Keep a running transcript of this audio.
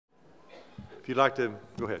you'd like to,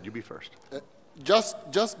 go ahead, you be first.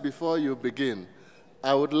 Just before you begin,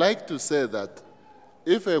 I would like to say that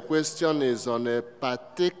if a question is on a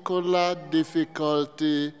particular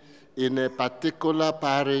difficulty in a particular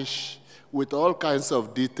parish with all kinds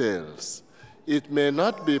of details, it may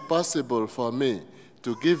not be possible for me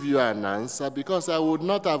to give you an answer because I would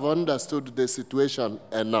not have understood the situation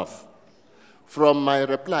enough. From my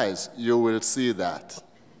replies, you will see that.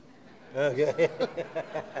 Okay.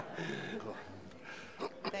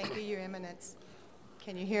 Thank you, Your Eminence.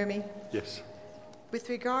 Can you hear me? Yes. With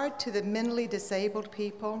regard to the mentally disabled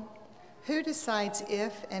people, who decides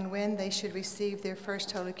if and when they should receive their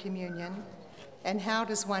First Holy Communion, and how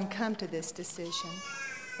does one come to this decision?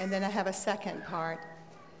 And then I have a second part.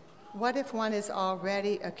 What if one is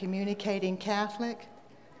already a communicating Catholic,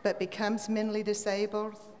 but becomes mentally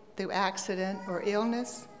disabled through accident or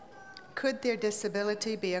illness? Could their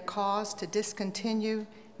disability be a cause to discontinue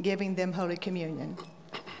giving them Holy Communion?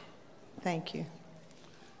 Thank you.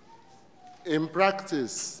 In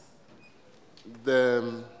practice,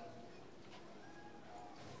 the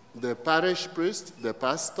parish priest, the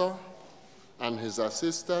pastor, and his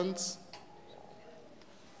assistants,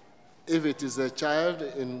 if it is a child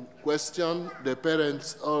in question, the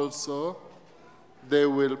parents also, they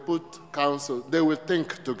will put counsel, they will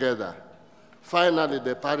think together. Finally,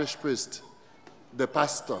 the parish priest, the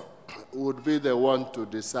pastor, would be the one to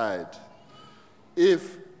decide.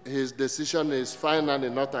 If his decision is finally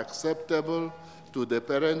not acceptable to the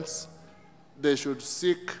parents, they should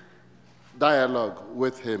seek dialogue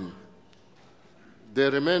with him. They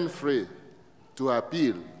remain free to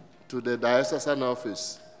appeal to the diocesan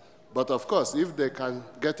office. But of course, if they can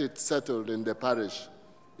get it settled in the parish,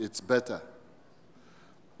 it's better.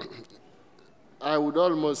 I would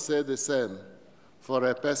almost say the same for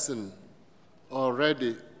a person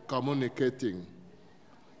already communicating.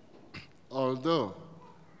 Although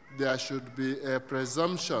there should be a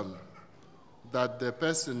presumption that the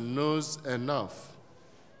person knows enough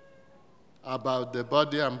about the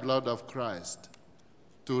body and blood of Christ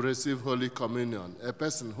to receive Holy Communion, a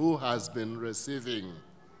person who has been receiving.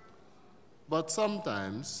 But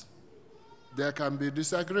sometimes there can be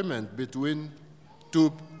disagreement between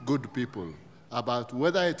two good people about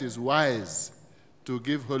whether it is wise to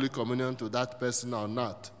give Holy Communion to that person or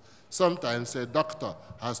not. Sometimes a doctor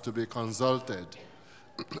has to be consulted.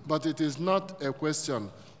 But it is not a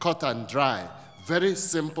question cut and dry, very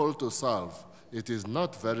simple to solve. It is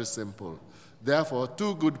not very simple. Therefore,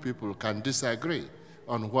 two good people can disagree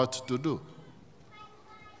on what to do.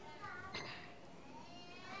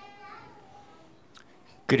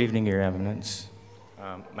 Good evening, Your Eminence.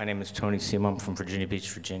 My name is Tony Simon from Virginia Beach,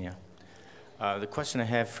 Virginia. The question I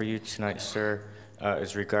have for you tonight, sir,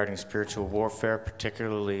 is regarding spiritual warfare,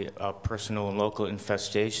 particularly personal and local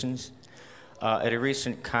infestations. At a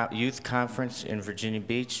recent youth conference in Virginia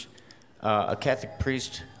Beach, a Catholic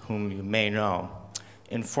priest, whom you may know,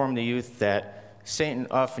 informed the youth that Satan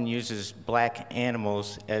often uses black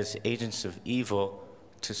animals as agents of evil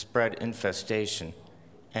to spread infestation,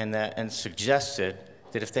 and suggested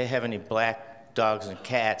that if they have any black dogs and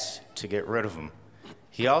cats, to get rid of them.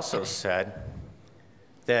 He also said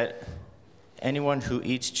that anyone who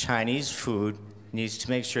eats Chinese food needs to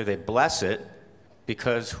make sure they bless it,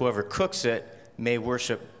 because whoever cooks it may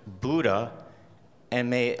worship Buddha and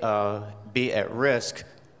may be at risk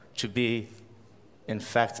to be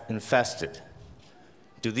infested.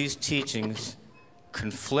 Do these teachings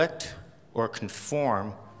conflict or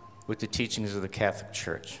conform with the teachings of the Catholic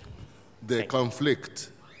Church? They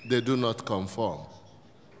conflict. They do not conform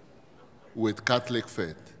with Catholic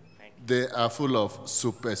faith. They are full of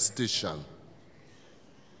superstition.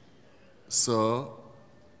 So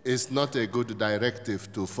it's not a good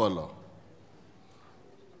directive to follow,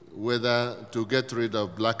 whether to get rid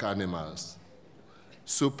of black animals.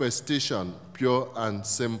 Superstition, pure and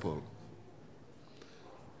simple.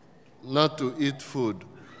 Not to eat food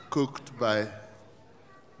cooked by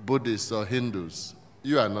Buddhists or Hindus.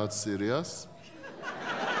 You are not serious?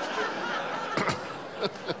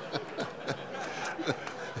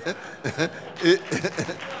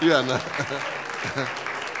 You are not.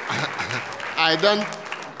 I don't,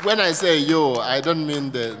 when I say you, I don't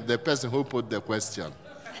mean the person who put the question,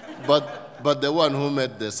 but the one who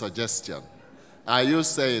made the suggestion. Are you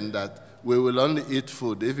saying that we will only eat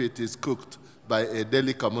food if it is cooked by a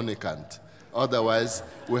daily communicant? Otherwise,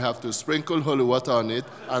 we have to sprinkle holy water on it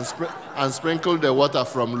and sprinkle the water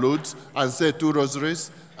from Lourdes and say 2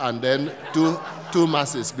 rosaries and then two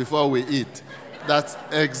masses before we eat. That's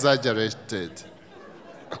exaggerated.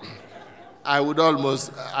 I would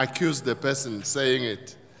almost accuse the person saying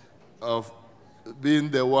it of being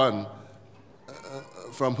the one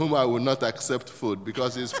from whom I will not accept food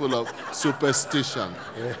because he's full of superstition.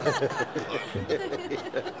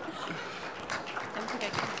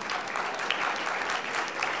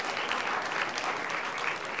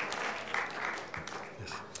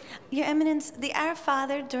 Your Eminence, the Our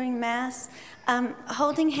Father during Mass,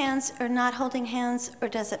 holding hands or not holding hands, or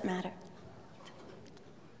does it matter?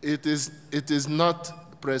 It is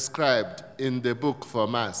not prescribed in the book for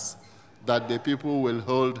Mass that the people will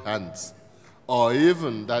hold hands, or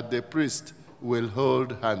even that the priest will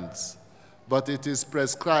hold hands. But it is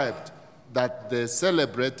prescribed that the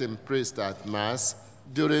celebrating priest at Mass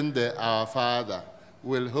during the Our Father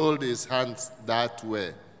will hold his hands that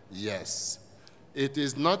way, yes. It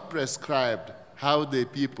is not prescribed how the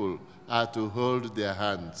people are to hold their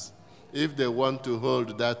hands. If they want to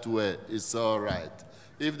hold that way, it's all right.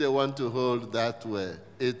 If they want to hold that way,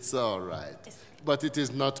 it's all right. But it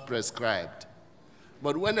is not prescribed.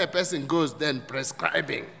 But when a person goes then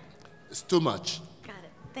prescribing, it's too much. Got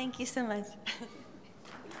it. Thank you so much.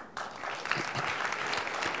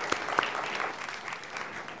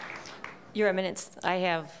 Your Eminence, I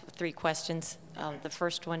have 3 questions. The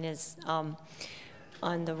first one is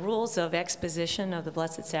on the rules of exposition of the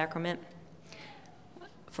Blessed Sacrament.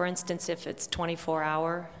 For instance, if it's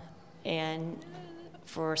 24-hour and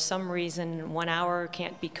for some reason 1 hour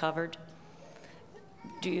can't be covered,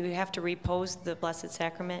 do you have to repose the Blessed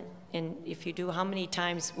Sacrament? And if you do, how many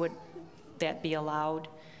times would that be allowed?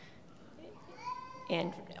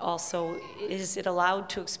 And also, is it allowed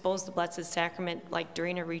to expose the Blessed Sacrament like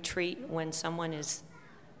during a retreat when someone is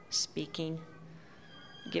speaking,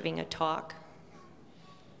 giving a talk?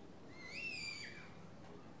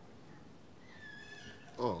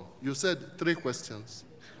 Oh, you said 3 questions.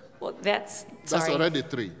 Well, that's already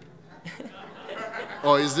 3.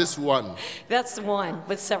 Or is this 1? That's 1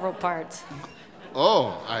 with several parts.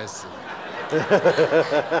 Oh, I see.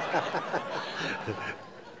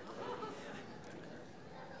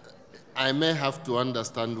 I may have to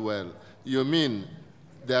understand well. You mean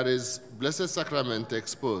there is Blessed Sacrament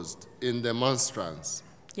exposed in the monstrance?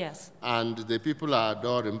 Yes. And the people are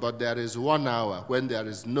adoring, but there is 1 hour when there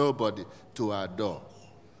is nobody to adore.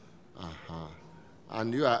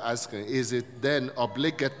 And you are asking, is it then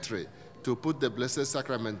obligatory to put the Blessed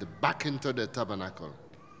Sacrament back into the tabernacle?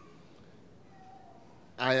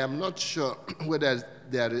 I am not sure whether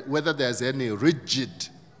there's any rigid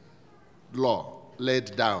law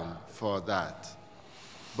laid down for that.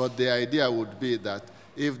 But the idea would be that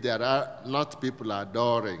if there are not people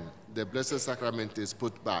adoring, the Blessed Sacrament is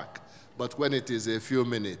put back. But when it is a few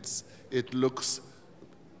minutes, it looks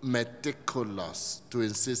meticulous to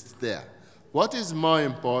insist there. What is more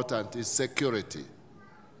important is security.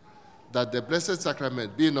 That the Blessed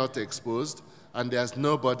Sacrament be not exposed and there's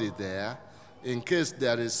nobody there in case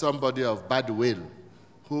there is somebody of bad will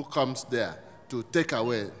who comes there to take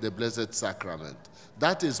away the Blessed Sacrament.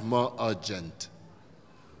 That is more urgent,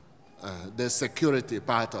 the security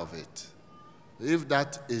part of it. If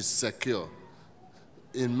that is secure,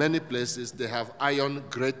 in many places they have iron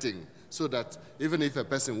grating so that even if a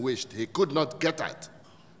person wished, he could not get at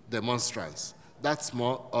the monstrance. That's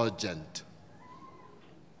more urgent.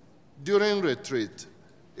 During retreat,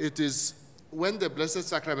 it is when the Blessed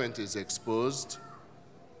Sacrament is exposed,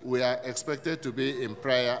 we are expected to be in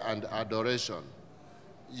prayer and adoration.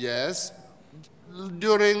 Yes,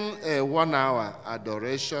 during a 1 hour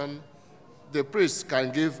adoration, the priest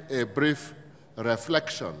can give a brief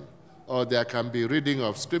reflection, or there can be reading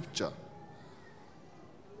of scripture.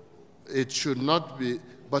 It should not be,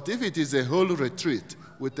 but if it is a whole retreat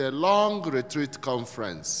with a long retreat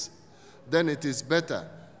conference, then it is better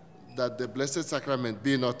that the Blessed Sacrament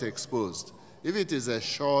be not exposed. If it is a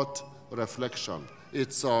short reflection,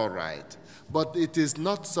 it's all right. But it is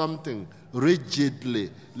not something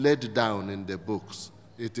rigidly laid down in the books.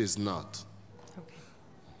 It is not.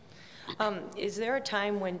 Okay. Is there a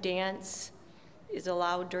time when dance is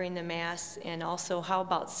allowed during the Mass? And also, how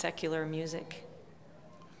about secular music?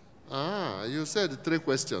 You said 3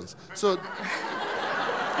 questions. So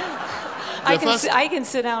I can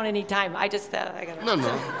sit down anytime. I just I gotta. No.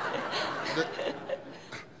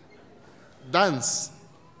 Dance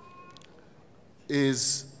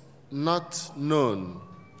is not known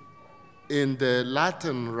in the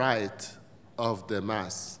Latin rite of the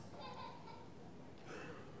Mass.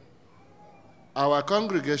 Our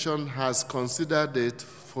congregation has considered it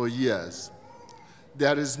for years.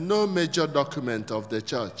 There is no major document of the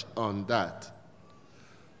church on that.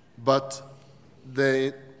 But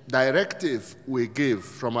the directive we give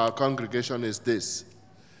from our congregation is this.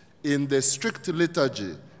 In the strict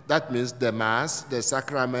liturgy, that means the Mass, the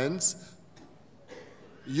sacraments,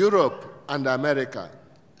 Europe and America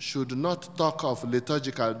should not talk of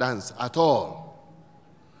liturgical dance at all,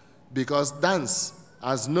 because dance,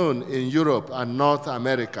 as known in Europe and North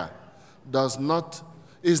America,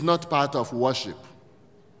 is not part of worship.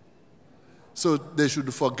 So they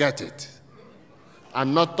should forget it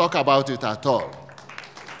and not talk about it at all.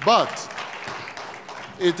 But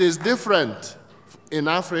it is different in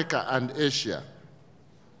Africa and Asia.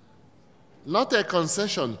 Not a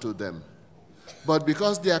concession to them, but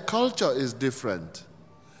because their culture is different.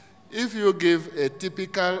 If you give a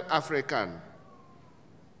typical African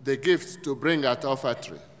the gift to bring at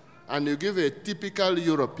offertory, and you give a typical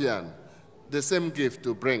European the same gift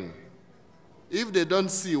to bring, if they don't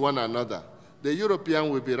see one another, the European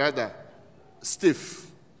will be rather stiff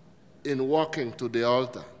in walking to the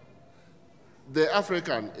altar. The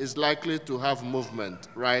African is likely to have movement,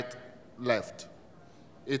 right, left.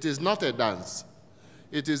 It is not a dance.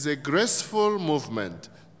 It is a graceful movement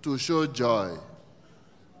to show joy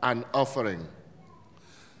and offering.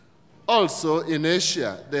 Also, in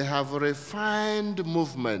Asia, they have refined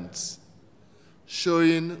movements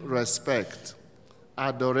showing respect,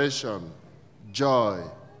 adoration, joy.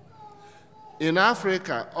 In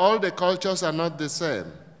Africa, all the cultures are not the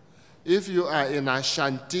same. If you are in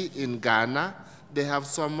Ashanti in Ghana, they have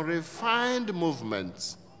some refined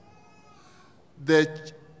movements.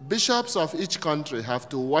 The bishops of each country have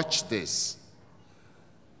to watch this,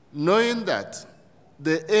 knowing that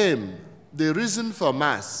the aim, the reason for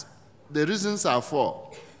Mass, the reasons are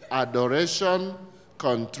for adoration,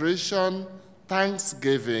 contrition,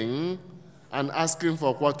 thanksgiving, and asking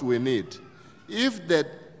for what we need. If the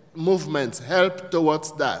movements help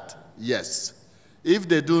towards that, yes. If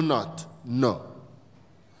they do not, no.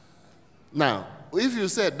 Now, if you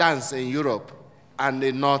say dance in Europe and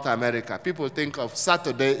in North America, people think of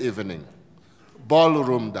Saturday evening,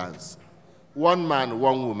 ballroom dance, one man,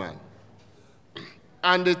 one woman.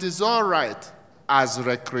 And it is all right as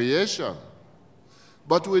recreation,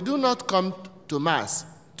 but we do not come to Mass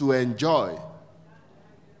to enjoy.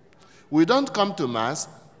 We don't come to Mass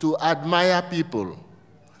to admire people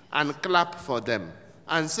and clap for them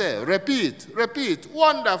and say, repeat, repeat,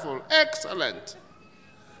 wonderful, excellent.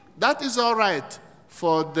 That is all right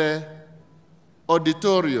for the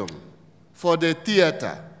auditorium, for the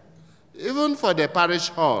theater, even for the parish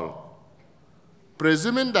hall,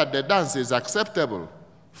 presuming that the dance is acceptable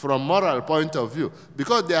from moral point of view,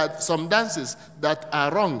 because there are some dances that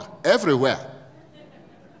are wrong everywhere.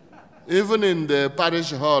 Even in the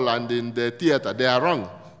parish hall and in the theater, they are wrong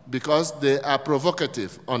because they are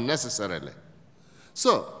provocative unnecessarily.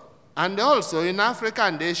 So, and also in Africa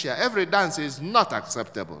and Asia, every dance is not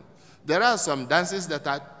acceptable. There are some dances that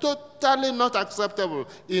are totally not acceptable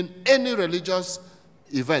in any religious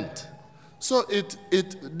event. So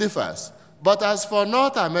it differs. But as for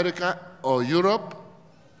North America or Europe,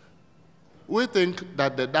 we think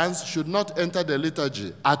that the dance should not enter the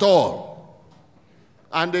liturgy at all.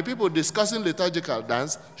 And the people discussing liturgical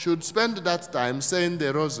dance should spend that time saying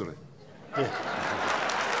the rosary.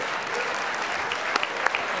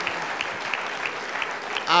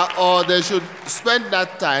 Or they should spend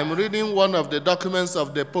that time reading one of the documents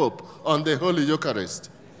of the Pope on the Holy Eucharist.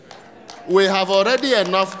 We have already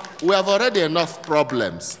enough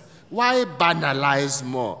problems. Why banalize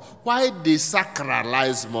more? Why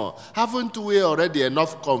desacralize more? Haven't we already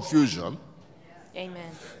enough confusion?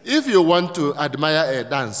 Amen. If you want to admire a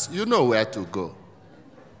dance, you know where to go.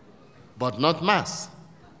 But not Mass.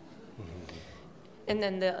 And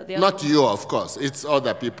then the other Not you, of course. It's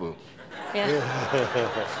other people. Yeah.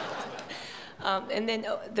 And then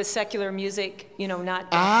the secular music, not...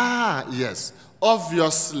 Yes.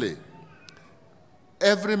 Obviously,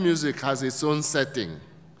 every music has its own setting.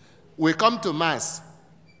 We come to Mass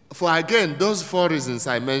for, again, those 4 reasons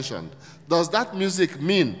I mentioned. Does that music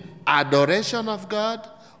mean adoration of God,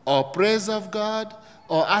 or praise of God,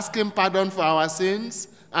 or asking pardon for our sins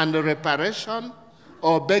and reparation,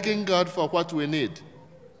 or begging God for what we need?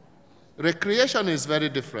 Recreation is very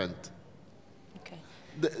different.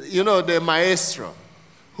 The maestro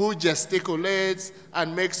who gesticulates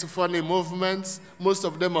and makes funny movements, most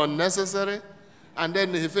of them unnecessary, and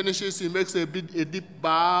then he finishes, he makes a deep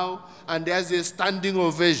bow, and there's a standing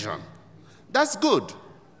ovation. That's good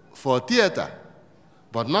for theater,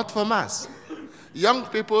 but not for Mass. Young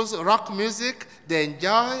people's rock music, they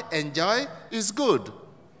enjoy is good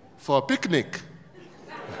for picnic,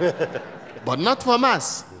 but not for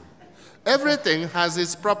Mass. Everything has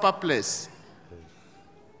its proper place.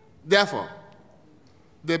 Therefore,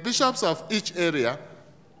 the bishops of each area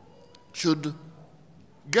should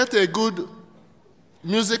get a good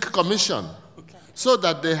music commission so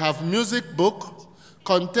that they have music book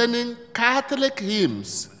containing Catholic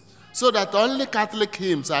hymns, so that only Catholic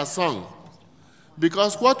hymns are sung.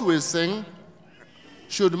 Because what we sing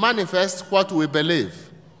should manifest what we believe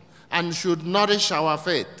and should nourish our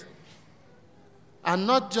faith. And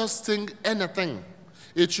not just sing anything.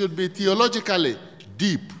 It should be theologically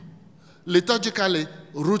deep, liturgically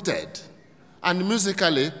rooted, and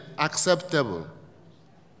musically acceptable.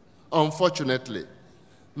 Unfortunately,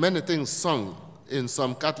 many things sung in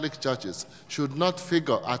some Catholic churches should not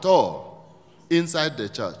figure at all inside the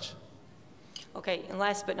church. Okay, and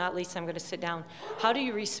last but not least, I'm going to sit down. How do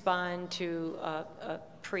you respond to a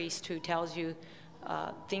priest who tells you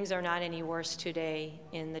things are not any worse today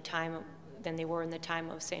than they were in the time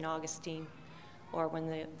of St. Augustine or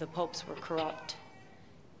when the popes were corrupt?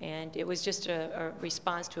 And it was just a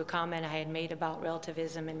response to a comment I had made about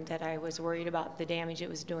relativism and that I was worried about the damage it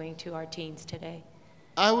was doing to our teens today.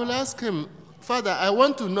 I will ask him, Father, I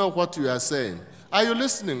want to know what you are saying. Are you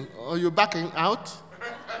listening? Or are you backing out?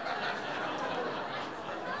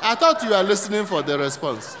 I thought you were listening for the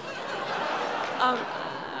response.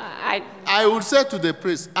 I would say to the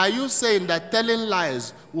priest, are you saying that telling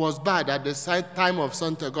lies was bad at the time of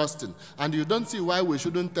St. Augustine, and you don't see why we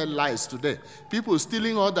shouldn't tell lies today? People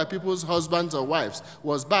stealing other people's husbands or wives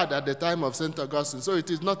was bad at the time of St. Augustine, so it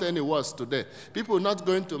is not any worse today. People not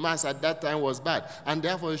going to Mass at that time was bad, and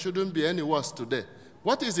therefore it shouldn't be any worse today.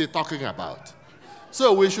 What is he talking about?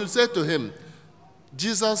 So we should say to him,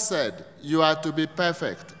 Jesus said, you are to be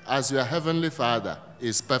perfect as your heavenly Father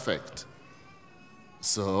is perfect.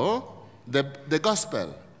 So, the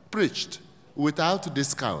gospel preached without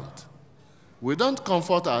discount. We don't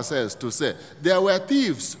comfort ourselves to say, there were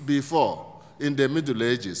thieves before in the Middle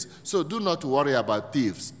Ages, so do not worry about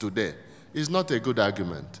thieves today. It's not a good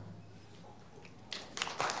argument.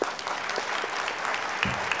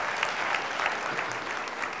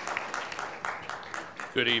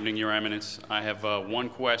 Good evening, Your Eminence. I have one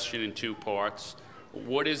question in two parts.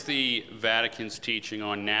 What is the Vatican's teaching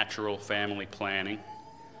on natural family planning?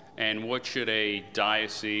 And what should a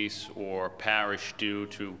diocese or parish do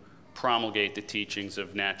to promulgate the teachings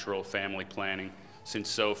of natural family planning, since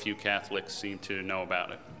so few Catholics seem to know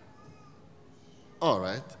about it? All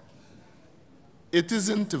right. It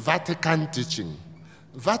isn't Vatican teaching.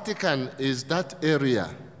 Vatican is that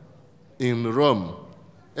area in Rome,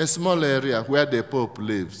 a small area where the Pope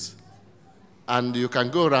lives. And you can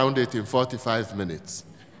go around it in 45 minutes.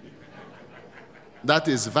 That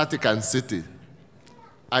is Vatican City.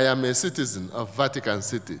 I am a citizen of Vatican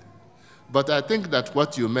City. But I think that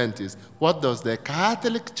what you meant is, what does the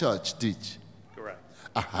Catholic Church teach? Correct.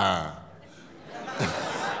 Aha.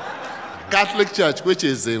 Catholic Church, which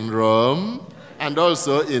is in Rome, and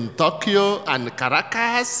also in Tokyo and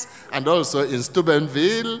Caracas, and also in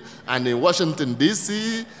Steubenville, and in Washington,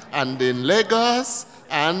 D.C., and in Lagos,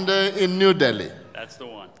 and in New Delhi. That's the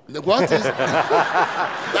one. What is?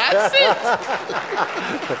 That's it.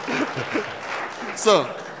 So,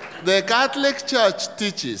 the Catholic Church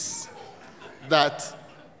teaches that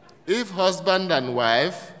if husband and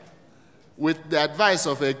wife, with the advice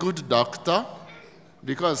of a good doctor,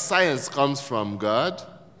 because science comes from God,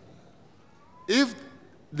 if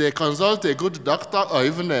they consult a good doctor or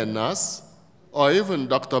even a nurse, or even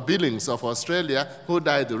Dr. Billings of Australia, who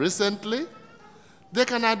died recently, they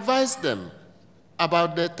can advise them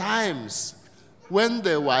about the times when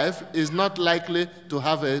the wife is not likely to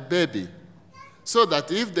have a baby, so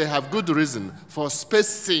that if they have good reason for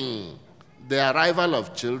spacing the arrival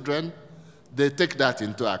of children, they take that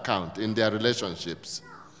into account in their relationships.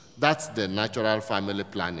 That's the natural family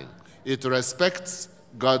planning. It respects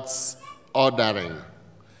God's ordering.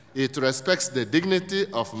 It respects the dignity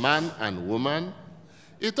of man and woman.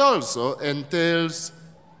 It also entails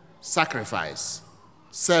sacrifice,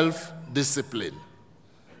 self-discipline.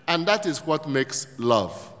 And that is what makes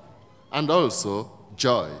love, and also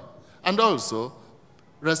joy, and also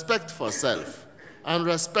respect for self, and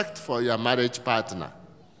respect for your marriage partner.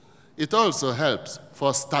 It also helps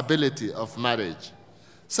for stability of marriage.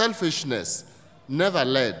 Selfishness never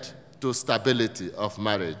led to stability of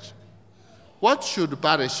marriage. What should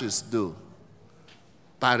parishes do?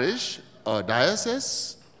 Parish or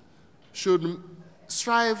diocese should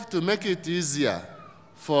strive to make it easier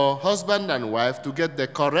for husband and wife to get the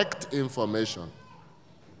correct information.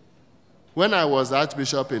 When I was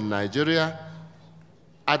Archbishop in Nigeria,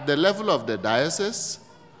 at the level of the diocese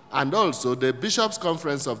and also the Bishops'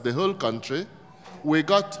 Conference of the whole country, we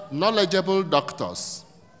got knowledgeable doctors.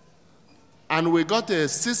 And we got a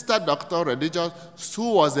sister doctor, religious,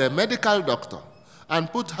 who was a medical doctor,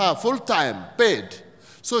 and put her full-time, paid.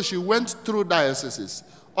 So she went through dioceses,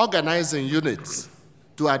 organizing units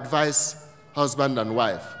to advise husband and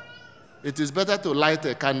wife. It is better to light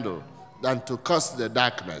a candle than to cause the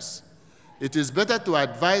darkness. It is better to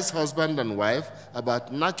advise husband and wife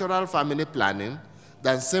about natural family planning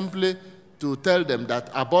than simply to tell them that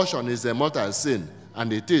abortion is a mortal sin,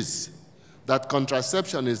 and it is. That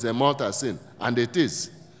contraception is a mortal sin, and it is.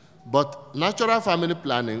 But natural family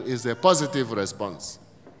planning is a positive response.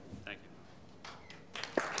 Thank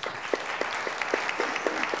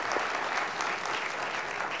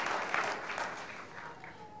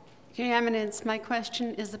you. Your Eminence, my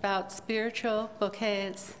question is about spiritual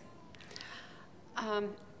bouquets.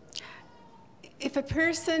 If a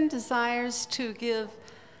person desires to give,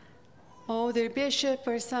 their bishop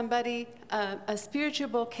or somebody a spiritual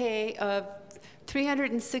bouquet of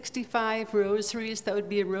 365 rosaries, that would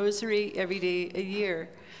be a rosary every day a year.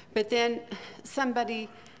 But then somebody,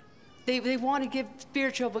 they want to give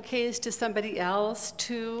spiritual bouquets to somebody else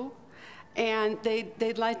too, and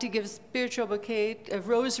they'd like to give spiritual bouquet of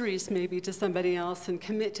rosaries maybe to somebody else and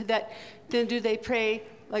commit to that. Then do they pray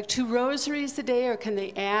like 2 rosaries a day, or can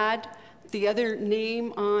they add the other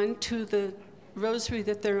name on to the rosary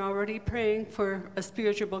that they're already praying for a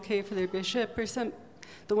spiritual bouquet for their bishop or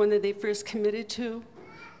the one that they first committed to?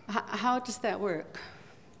 How does that work?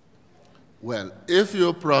 Well, if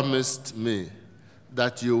you promised me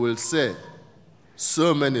that you will say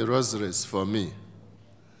so many rosaries for me,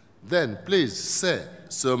 then please say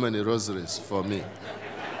so many rosaries for me.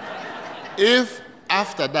 If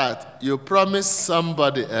after that you promise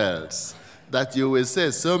somebody else that you will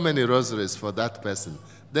say so many rosaries for that person,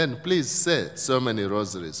 then please say so many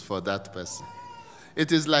rosaries for that person.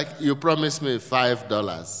 It is like you promised me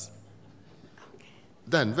 $5.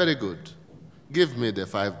 Then, very good. Give me the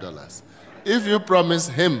 $5. If you promise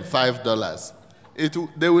him $5,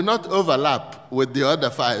 they will not overlap with the other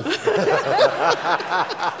 5.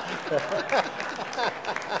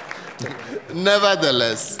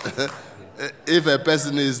 Nevertheless, if a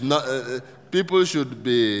person is not, people should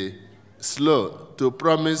be slow to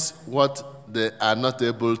promise what they are not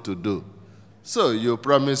able to do. So you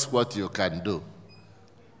promise what you can do.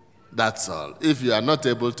 That's all. If you are not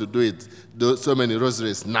able to do it, do so many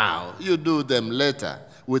rosaries now, you do them later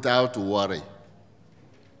without worry.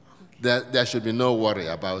 There should be no worry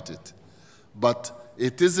about it. But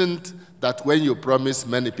it isn't that when you promise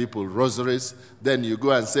many people rosaries, then you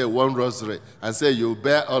go and say 1 rosary and say you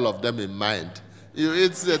bear all of them in mind.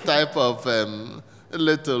 It's a type of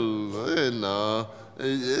little,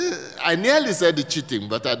 I nearly said cheating,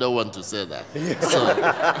 but I don't want to say that.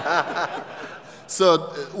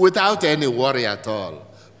 So without any worry at all,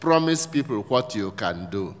 promise people what you can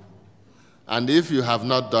do. And if you have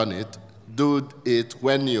not done it, do it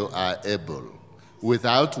when you are able,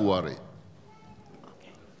 without worry.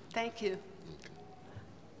 Okay. Thank you.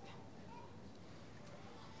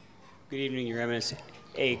 Good evening, Your Eminence.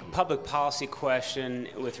 A public policy question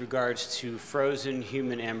with regards to frozen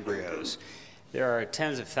human embryos. There are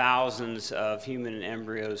tens of thousands of human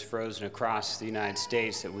embryos frozen across the United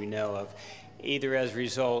States that we know of, either as a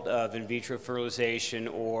result of in vitro fertilization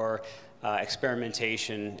or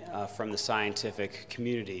experimentation from the scientific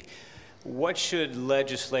community. What should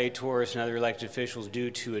legislators and other elected officials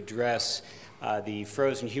do to address the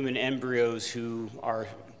frozen human embryos who are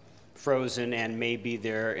frozen and may be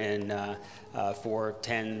there for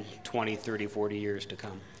 10, 20, 30, 40 years to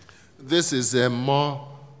come? This is a more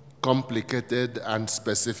complicated and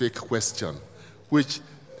specific question, which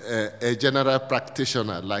a general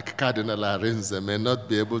practitioner like Cardinal Arinze may not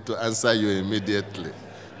be able to answer you immediately.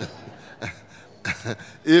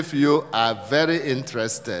 If you are very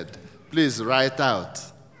interested, please write out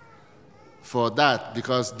for that,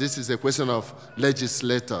 because this is a question of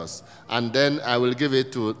legislators. And then I will give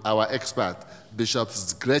it to our expert, Bishop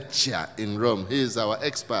Sgreccia in Rome. He is our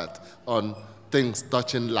expert on things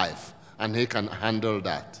touching life, and he can handle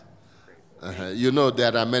that. You know,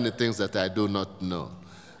 there are many things that I do not know.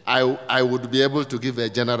 I would be able to give a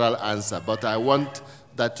general answer, but I want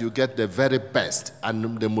that you get the very best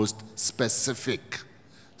and the most specific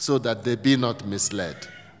so that they be not misled.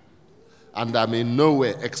 And I'm in no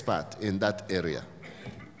way expert in that area.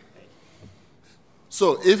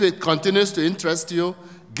 So if it continues to interest you,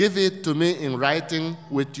 give it to me in writing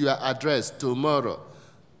with your address tomorrow.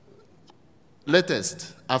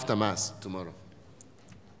 Latest after Mass tomorrow.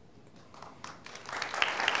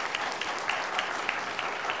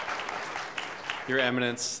 Your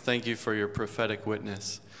Eminence, thank you for your prophetic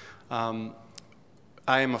witness.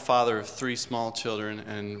 I am a father of 3 small children,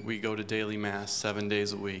 and we go to daily Mass 7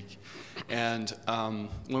 days a week. And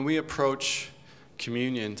when we approach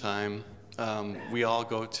communion time, we all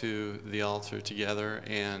go to the altar together,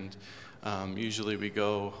 and usually we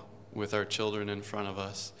go with our children in front of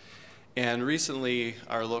us. And recently,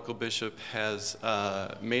 our local bishop has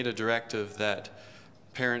made a directive that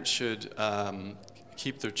parents should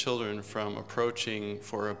keep their children from approaching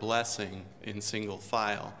for a blessing in single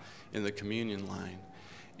file in the communion line.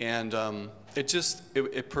 And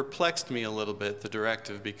it perplexed me a little bit, the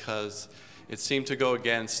directive, because it seemed to go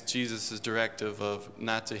against Jesus' directive of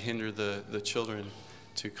not to hinder the children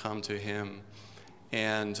to come to him.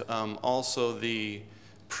 And also the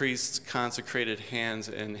priest's consecrated hands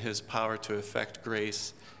and his power to effect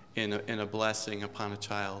grace in a blessing upon a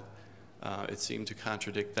child. It seemed to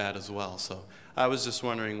contradict that as well. So I was just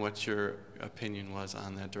wondering what your opinion was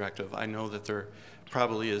on that directive. I know that there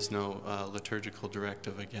probably is no liturgical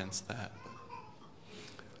directive against that.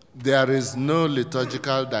 There is no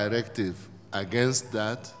liturgical directive against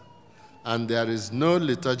that, and there is no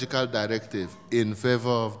liturgical directive in favor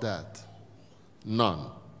of that. None.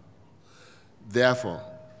 Therefore,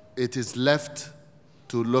 it is left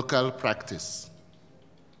to local practice.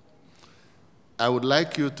 I would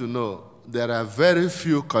like you to know there are very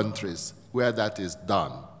few countries where that is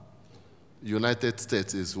done. United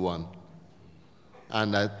States is one,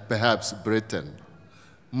 and perhaps Britain.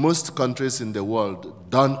 Most countries in the world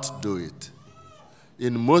don't do it.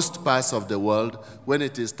 In most parts of the world, when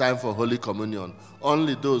it is time for Holy Communion,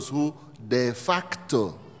 only those who de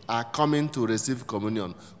facto are coming to receive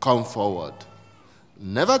communion come forward.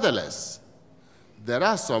 Nevertheless, there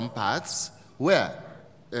are some parts where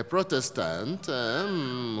a Protestant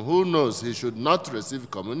who knows he should not receive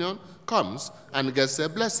communion comes and gets a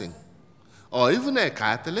blessing. Or even a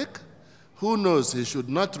Catholic who knows he should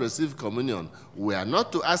not receive communion, we are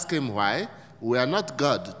not to ask him why, we are not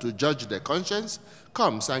God to judge the conscience,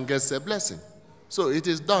 comes and gets a blessing. So it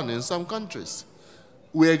is done in some countries.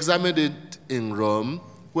 We examined it in Rome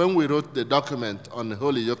when we wrote the document on the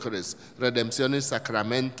Holy Eucharist, Redemptionis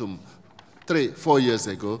Sacramentum, 3-4 years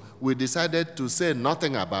ago. We decided to say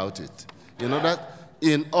nothing about it,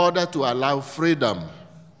 in order to allow freedom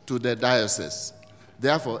to the diocese.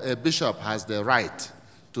 Therefore, a bishop has the right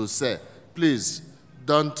to say, please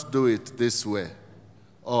don't do it this way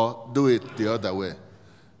or do it the other way.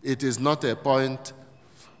 It is not a point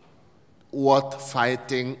worth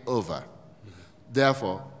fighting over.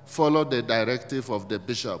 Therefore, follow the directive of the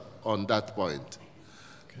bishop on that point.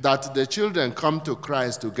 Okay. That the children come to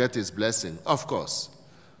Christ to get his blessing, of course.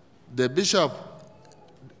 The bishop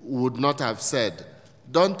would not have said,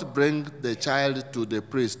 don't bring the child to the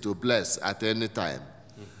priest to bless at any time.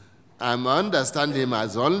 Mm-hmm. I understand him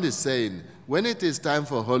as only saying, when it is time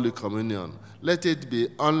for Holy Communion, let it be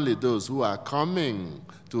only those who are coming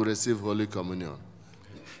to receive Holy Communion.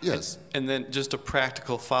 Yes. And then just a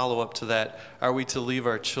practical follow-up to that, are we to leave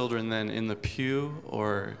our children then in the pew,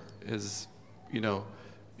 or is,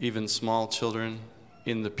 even small children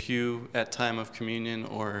in the pew at time of communion,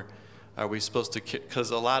 or are we supposed to, because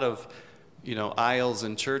a lot of, aisles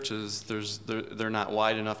in churches, they're not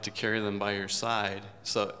wide enough to carry them by your side.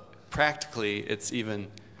 So practically, it's even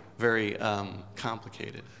very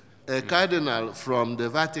complicated. A cardinal from the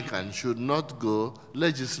Vatican should not go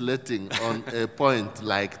legislating on a point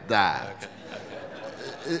like that.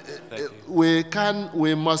 Okay.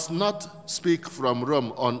 We must not speak from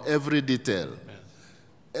Rome on every detail,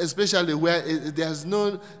 especially where there's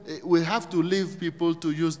no. We have to leave people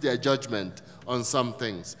to use their judgment on some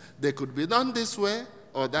things. They could be done this way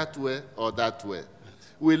or that way or that way.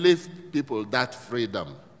 We leave people that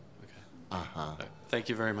freedom. Okay. Thank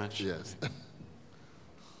you very much. Yes.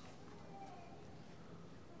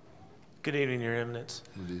 Good evening, Your Eminence.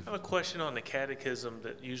 I have a question on the catechism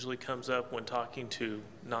that usually comes up when talking to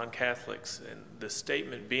non-Catholics, and the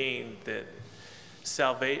statement being that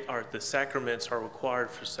the sacraments are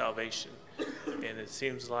required for salvation. And it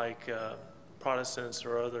seems like Protestants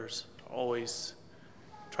or others always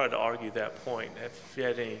try to argue that point. If you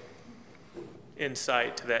had any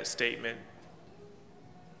insight to that statement.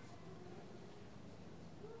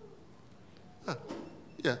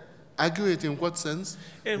 Yeah. Argue it in what sense?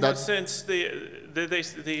 In what sense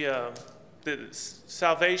the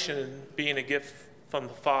salvation being a gift from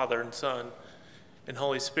the Father and Son and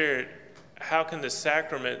Holy Spirit, how can the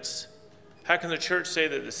church say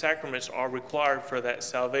that the sacraments are required for that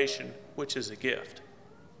salvation, which is a gift?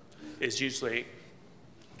 Is usually.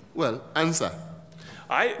 Well, answer.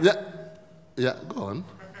 Yeah, go on.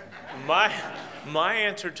 My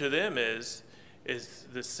answer to them is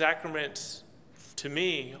the sacraments, to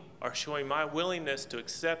me, are showing my willingness to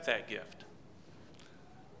accept that gift.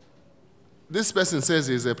 This person says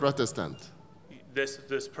he's a Protestant.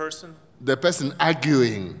 This person? The person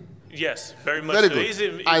arguing. Yes, very much. Very so. good. He's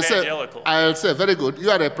evangelical. I'll say, very good.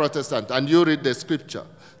 You are a Protestant and you read the scripture.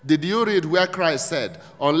 Did you read where Christ said,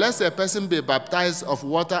 unless a person be baptized of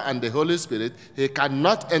water and the Holy Spirit, he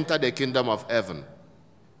cannot enter the kingdom of heaven?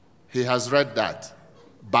 He has read that.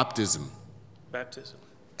 Baptism. Baptism.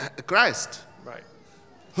 Christ. Right.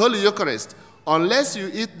 Holy Eucharist. Unless you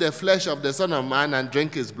eat the flesh of the Son of Man and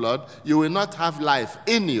drink his blood, you will not have life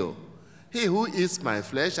in you. He who eats my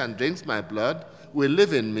flesh and drinks my blood will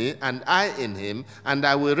live in me, and I in him, and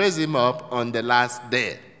I will raise him up on the last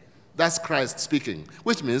day. That's Christ speaking,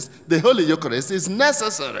 which means the Holy Eucharist is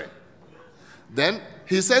necessary. Then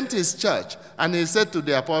he sent his church, and he said to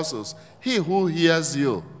the apostles, he who hears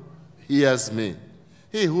you, hears me.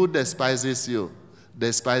 He who despises you,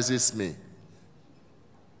 despises me.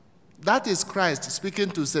 That is Christ speaking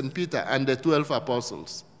to St. Peter and the 12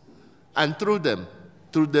 apostles, and through them,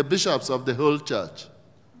 through the bishops of the whole church.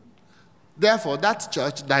 Therefore, that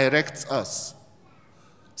church directs us.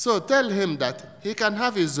 So tell him that he can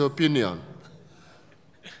have his opinion.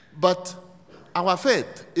 But our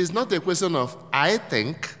faith is not a question of I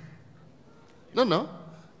think. No.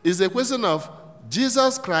 It's a question of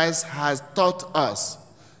Jesus Christ has taught us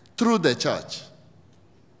through the church.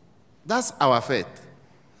 That's our faith.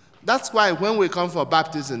 That's why when we come for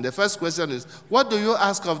baptism, the first question is, what do you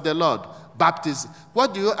ask of the Lord? Baptism.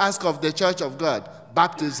 What do you ask of the church of God?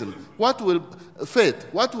 Baptism. What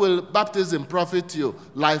will baptism profit you?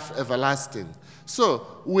 Life everlasting. So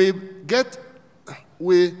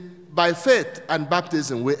by faith and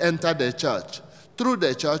baptism, we enter the church. Through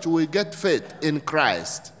the church, we get faith in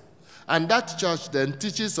Christ. And that church then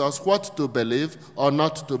teaches us what to believe or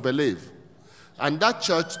not to believe. And that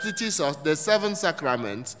church teaches us the 7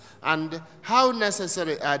 sacraments and how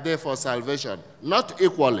necessary are they for salvation. Not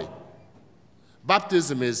equally.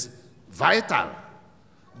 Baptism is vital.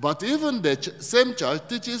 But even the same church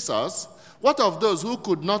teaches us, what of those who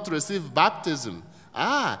could not receive baptism?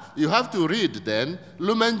 You have to read then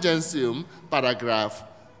Lumen Gentium, paragraph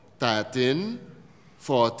 13,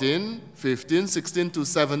 14, 15, 16 to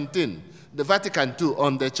 17, the Vatican II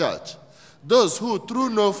on the church. Those who, through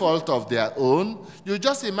no fault of their own, you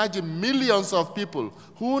just imagine millions of people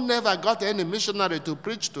who never got any missionary to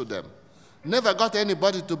preach to them, never got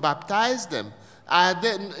anybody to baptize them. Are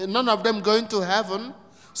none of them going to heaven?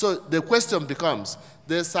 So the question becomes,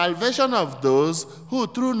 the salvation of those who,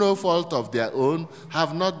 through no fault of their own,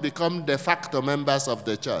 have not become de facto members of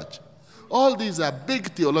the church. All these are big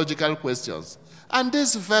theological questions. And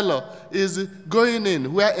this fellow is going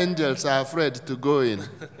in where angels are afraid to go in.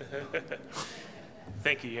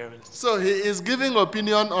 Thank you, Your Eminence. So he is giving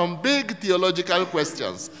opinion on big theological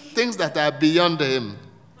questions, things that are beyond him.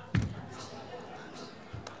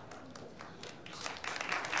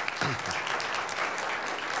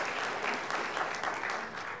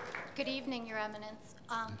 Good evening, Your Eminence.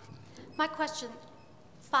 My question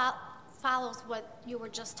follows what you were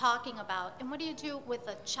just talking about. And what do you do with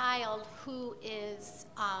a child who is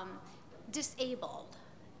disabled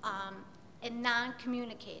and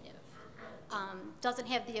non-communicative, doesn't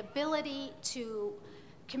have the ability to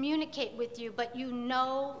communicate with you, but you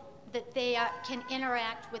know that they can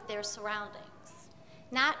interact with their surroundings?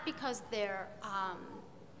 Not because they're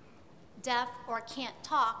deaf or can't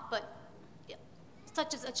talk, but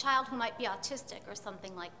such as a child who might be autistic or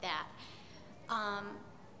something like that.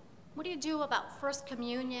 What do you do about First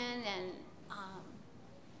Communion and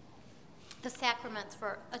the sacraments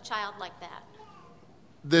for a child like that?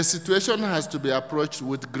 The situation has to be approached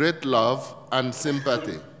with great love and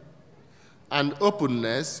sympathy and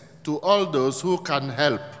openness to all those who can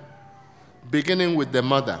help, beginning with the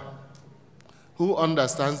mother, who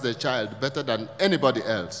understands the child better than anybody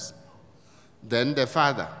else, then the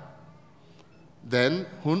father, then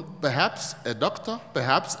perhaps a doctor,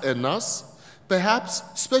 perhaps a nurse, perhaps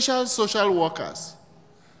special social workers,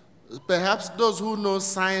 perhaps those who know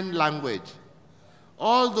sign language.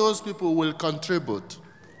 All those people will contribute.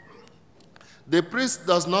 The priest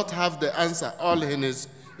does not have the answer all in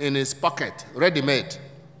his pocket, ready-made.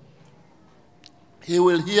 He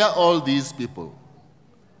will hear all these people,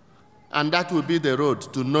 and that will be the road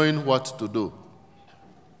to knowing what to do.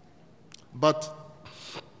 But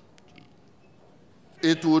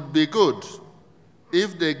it would be good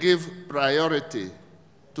if they give priority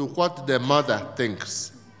to what the mother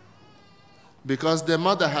thinks, because the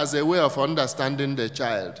mother has a way of understanding the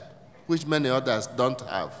child, which many others don't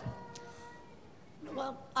have.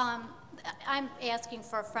 Well, I'm asking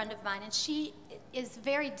for a friend of mine, and she is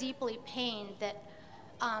very deeply pained that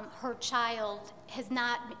her child has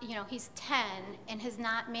not, he's 10 and has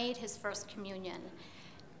not made his First Communion.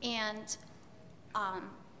 And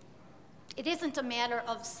it isn't a matter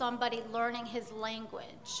of somebody learning his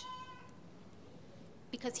language.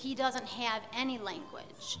 because he doesn't have any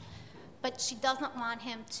language, but she doesn't want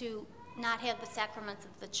him to not have the sacraments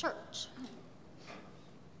of the church.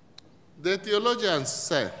 The theologians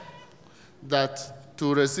say that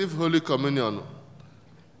to receive Holy Communion,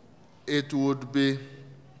 it would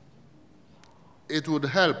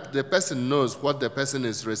help the person knows what the person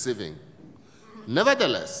is receiving.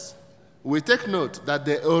 Nevertheless, we take note that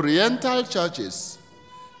the Oriental churches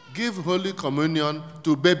give Holy Communion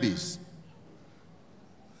to babies,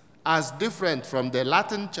 as different from the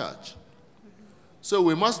Latin church. So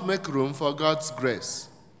we must make room for God's grace.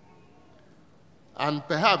 And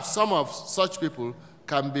perhaps some of such people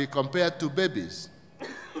can be compared to babies.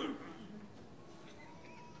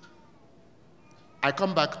 I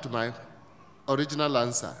come back to my original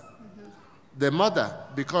answer. The mother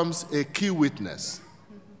becomes a key witness.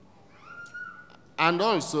 And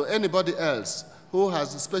also anybody else who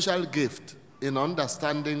has a special gift in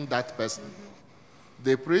understanding that person.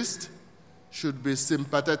 The priest should be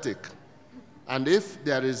sympathetic. And if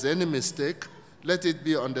there is any mistake, let it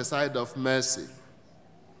be on the side of mercy.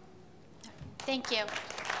 Thank you.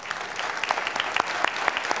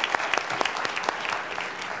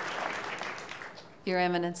 Your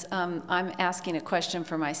Eminence, I'm asking a question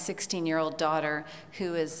for my 16-year-old daughter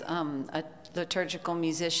who is a liturgical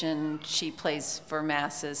musician. She plays for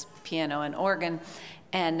masses, piano and organ,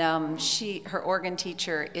 and her organ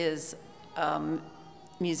teacher is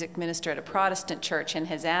music minister at a Protestant church and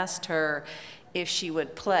has asked her if she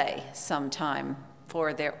would play sometime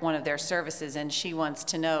for one of their services, and she wants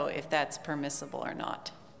to know if that's permissible or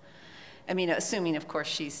not. I mean, assuming, of course,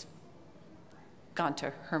 she's gone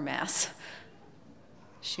to her mass.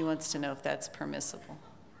 She wants to know if that's permissible.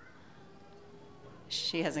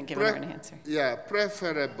 She hasn't given her an answer. Yeah,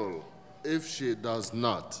 preferable if she does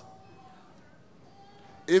not.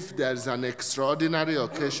 If there is an extraordinary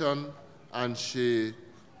occasion and she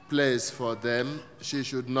plays for them, she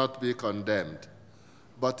should not be condemned.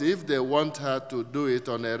 But if they want her to do it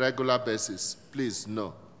on a regular basis, please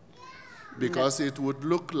no. Because it would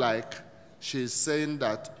look like she's saying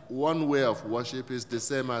that one way of worship is the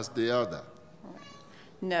same as the other.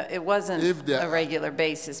 No, it wasn't a regular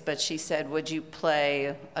basis, but she said, would you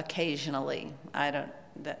play occasionally?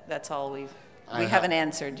 That's all we haven't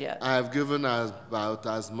answered yet. I have given about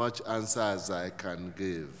as much answer as I can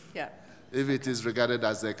give. Yeah. If it is regarded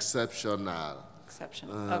as exceptional.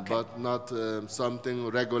 Okay. But not something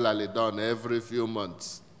regularly done every few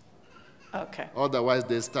months. Okay. Otherwise,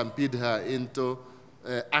 they stampede her into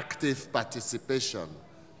active participation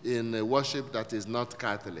in a worship that is not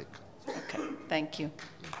Catholic. Okay, thank you.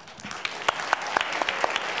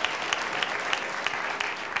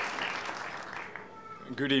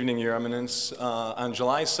 Good evening, Your Eminence. On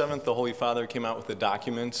July 7th, the Holy Father came out with the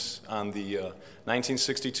documents on the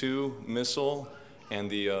 1962 Missal and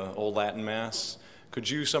the Old Latin Mass. Could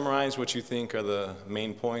you summarize what you think are the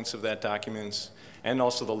main points of that documents, and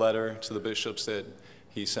also the letter to the bishops that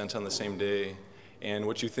he sent on the same day, and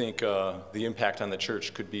what you think the impact on the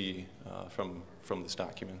church could be from these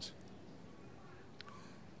documents?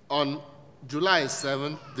 On July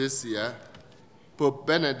 7th this year, Pope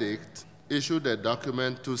Benedict issued a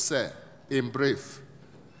document to say, in brief,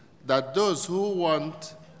 that those who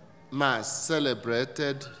want Mass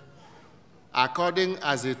celebrated according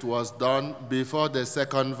as it was done before the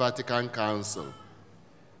Second Vatican Council,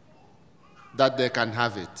 that they can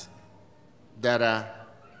have it. There are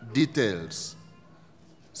details,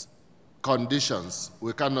 conditions.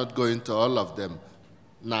 We cannot go into all of them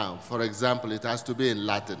now. For example, it has to be in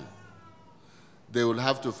Latin. They will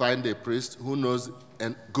have to find a priest who knows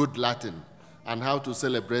good Latin and how to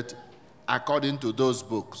celebrate according to those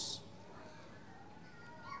books,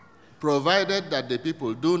 provided that the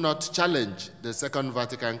people do not challenge the Second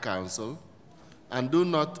Vatican Council and do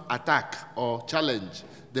not attack or challenge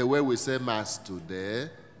the way we say Mass today.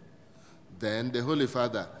 Then the Holy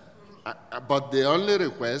Father, but they only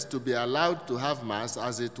request to be allowed to have Mass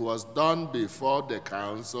as it was done before the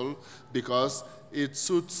Council, because it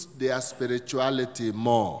suits their spirituality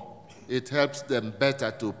more. It helps them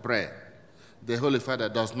better to pray. The Holy Father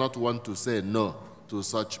does not want to say no to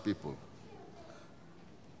such people.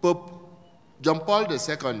 Pope John Paul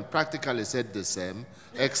II practically said the same,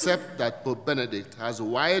 except that Pope Benedict has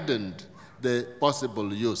widened the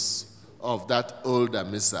possible use of that older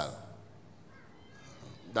missal.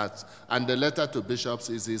 And the letter to bishops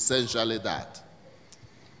is essentially that.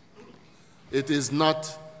 It is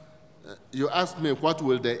not, you asked me what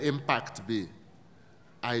will the impact be.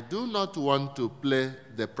 I do not want to play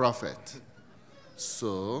the prophet.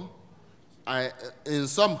 So, in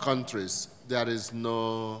some countries, there is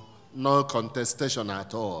no contestation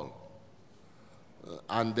at all.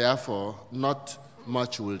 and therefore not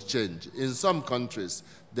much will change. In some countries,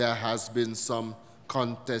 there has been some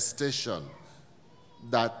contestation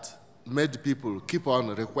that made people keep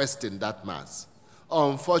on requesting that Mass.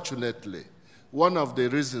 Unfortunately, one of the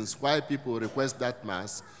reasons why people request that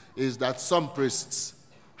Mass is that some priests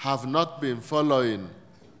have not been following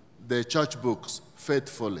the church books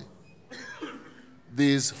faithfully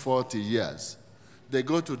these 40 years. They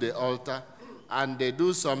go to the altar and they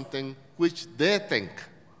do something which they think,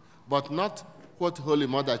 but not what Holy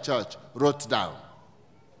Mother Church wrote down.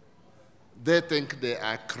 They think they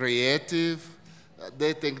are creative,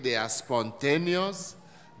 they think they are spontaneous,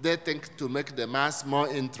 they think to make the Mass more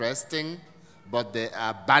interesting, but they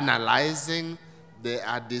are banalizing, they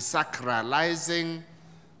are desacralizing,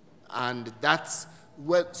 and that's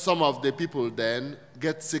where some of the people then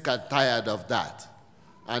get sick and tired of that.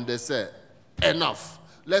 And they say, enough,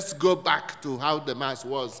 let's go back to how the Mass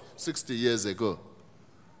was 60 years ago.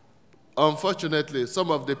 Unfortunately, some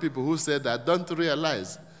of the people who say that don't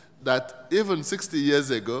realize that even 60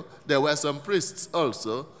 years ago, there were some priests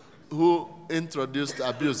also who introduced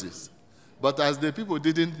abuses. But as the people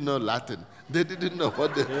didn't know Latin, they didn't know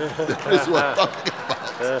what the priests were talking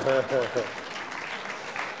about.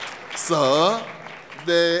 So,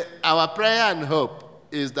 our prayer and hope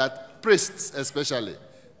is that priests especially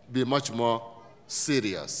be much more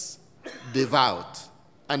serious, devout,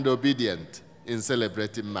 and obedient in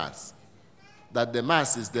celebrating Mass. That the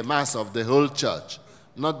Mass is the Mass of the whole church,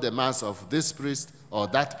 not the Mass of this priest or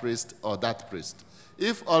that priest or that priest.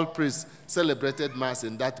 If all priests celebrated Mass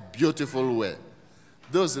in that beautiful way,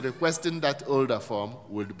 those requesting that older form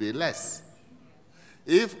would be less.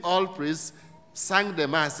 If all priests sang the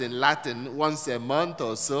Mass in Latin once a month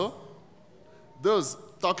or so, those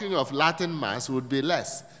talking of Latin Mass would be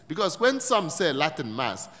less. Because when some say Latin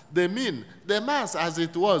Mass, they mean the Mass as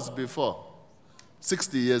it was before,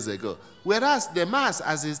 60 years ago. Whereas the Mass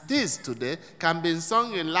as it is today can be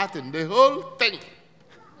sung in Latin, the whole thing.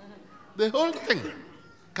 The whole thing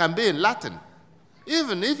can be in Latin.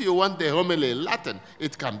 Even if you want the homily in Latin,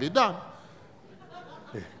 it can be done.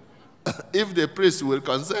 If the priest will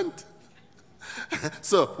consent.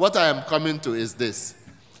 So what I am coming to is this.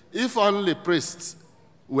 If only priests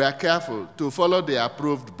were careful to follow the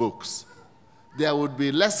approved books, there would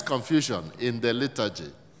be less confusion in the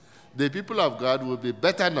liturgy. The people of God would be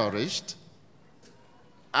better nourished,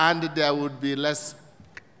 and there would be less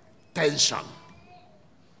tension.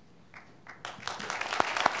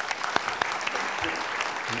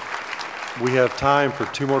 We have time for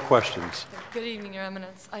 2 more questions. Good evening, Your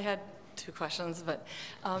Eminence. I had 2 questions, but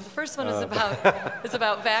the first one is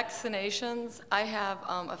about vaccinations. I have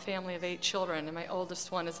a family of 8 children, and my oldest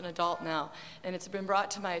one is an adult now, and it's been brought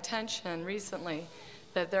to my attention recently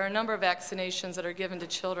that there are a number of vaccinations that are given to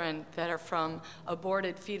children that are from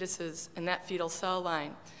aborted fetuses in that fetal cell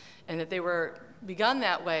line, and that they were begun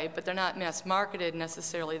that way, but they're not mass marketed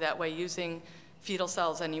necessarily that way, using fetal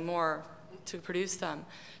cells anymore to produce them.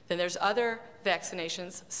 Then there's other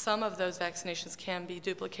vaccinations. Some of those vaccinations can be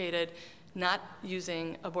duplicated, not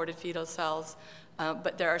using aborted fetal cells,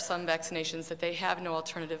 but there are some vaccinations that they have no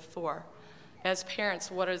alternative for. As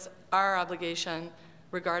parents, what is our obligation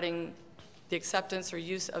regarding the acceptance or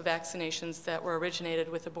use of vaccinations that were originated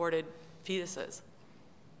with aborted fetuses?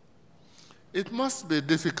 It must be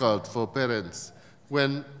difficult for parents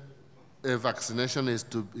when a vaccination is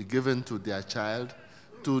to be given to their child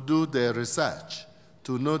to do their research,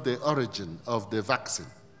 to know the origin of the vaccine.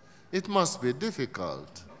 It must be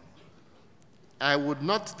difficult. I would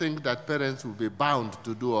not think that parents would be bound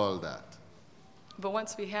to do all that. But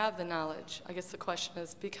once we have the knowledge, I guess the question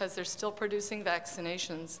is, because they're still producing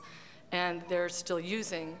vaccinations and they're still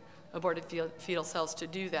using aborted fetal cells to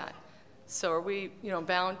do that. So are we,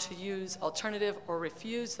 bound to use alternative or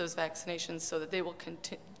refuse those vaccinations so that they will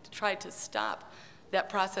try to stop that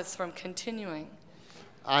process from continuing?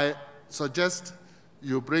 I suggest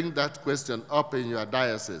you bring that question up in your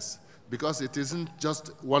diocese, because it isn't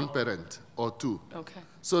just one parent or 2. Okay.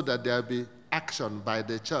 So that there will be action by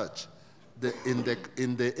the church in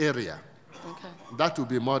the area. Okay. That will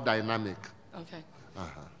be more dynamic. Okay.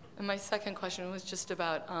 And my second question was just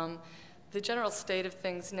about the general state of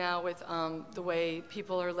things now with the way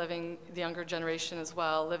people are living, the younger generation as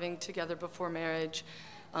well, living together before marriage,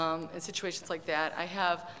 and situations like that. I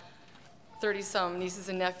have 30-some nieces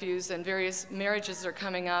and nephews, and various marriages are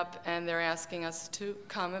coming up, and they're asking us to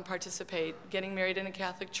come and participate, getting married in a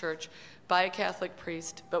Catholic church by a Catholic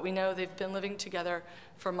priest, but we know they've been living together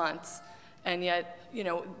for months. And yet,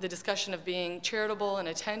 the discussion of being charitable and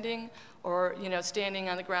attending, or, standing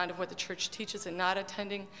on the ground of what the church teaches and not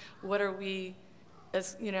attending, what are we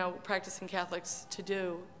as, practicing Catholics to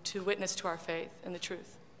do to witness to our faith and the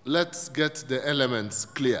truth. Let's get the elements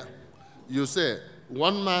clear. You say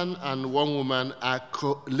one man and one woman are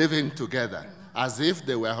living together as if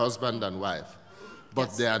they were husband and wife, but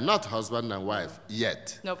Yes. they are not husband and wife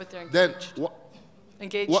yet. No, but they're Then, engaged.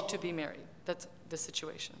 Engaged to be married. That's the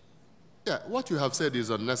situation. yeah, what you have said is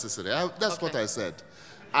unnecessary. That's what I said.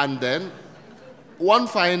 And then, one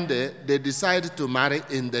fine day, they decide to marry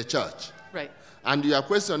in the church. Right. And your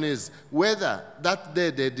question is whether that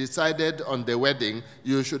day they decided on the wedding,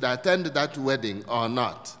 you should attend that wedding or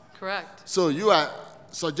not. Correct. So you are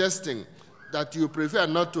suggesting that you prefer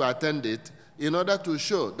not to attend it in order to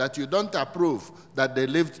show that you don't approve that they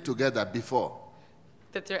lived together before.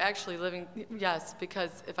 That they're actually living, yes,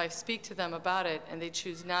 because if I speak to them about it and they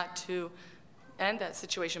choose not to end that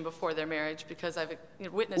situation before their marriage because I've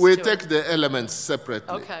witnessed We to take it. the elements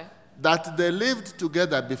separately. Okay. That they lived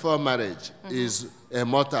together before marriage is a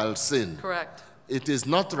mortal sin. Correct. It is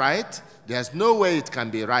not right. There's no way it can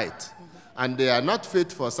be right. And they are not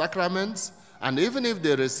fit for sacraments. And even if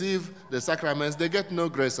they receive the sacraments, they get no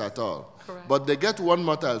grace at all. Correct. But they get one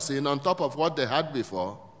mortal sin on top of what they had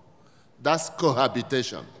before. That's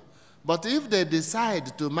cohabitation. But if they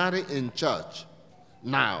decide to marry in church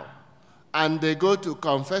now, and they go to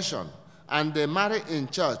confession, and they marry in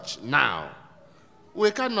church now,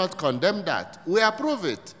 we cannot condemn that. We approve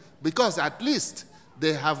it, because at least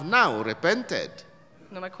they have now repented.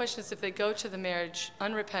 No, my question is if they go to the marriage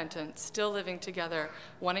unrepentant, still living together,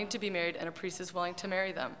 wanting to be married, and a priest is willing to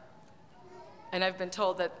marry them. And I've been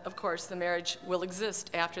told that, of course, the marriage will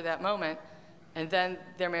exist after that moment, and then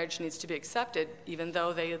their marriage needs to be accepted, even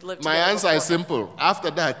though they had lived My together answer is beforehand. simple.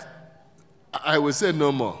 After that, I will say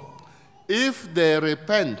no more. If they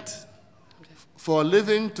repent for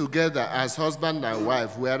living together as husband and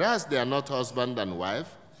wife, whereas they are not husband and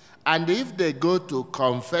wife, and if they go to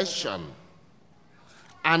confession,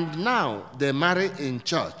 and now they marry in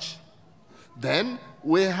church, then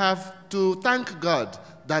we have to thank God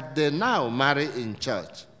that they now marry in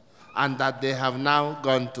church and that they have now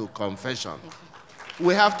gone to confession.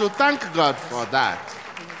 We have to thank God for that.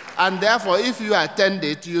 And therefore, if you attend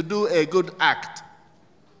it, you do a good act.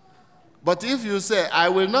 But if you say, I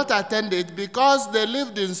will not attend it because they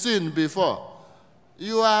lived in sin before,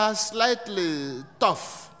 you are slightly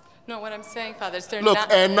tough. No, what I'm saying, Father, is they're Look,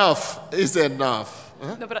 not... enough is enough.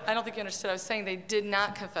 Huh? No, but I don't think you understood. I was saying they did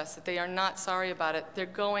not confess it. They are not sorry about it. They're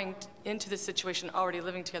going into this situation already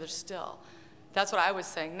living together still. That's what I was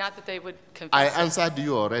saying, not that they would confess I it. answered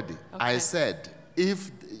you already. Okay. I said,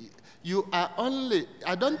 if you are only,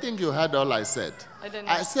 I don't think you heard all I said. I didn't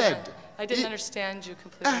I understand. said, I didn't understand you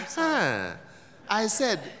completely. I'm sorry. I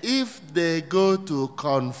said, if they go to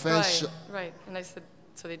confession. Right. And I said,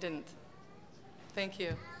 so they didn't. Thank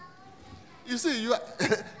you. You see,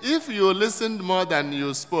 if you listened more than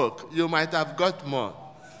you spoke, you might have got more.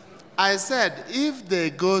 I said, if they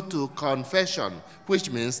go to confession, which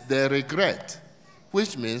means they regret,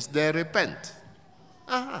 which means they repent.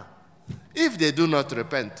 If they do not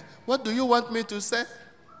repent, what do you want me to say?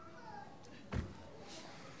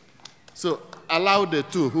 So allow the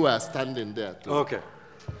two who are standing there to. Okay.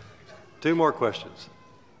 Two more questions.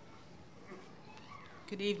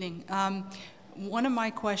 Good evening. One of my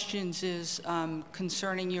questions is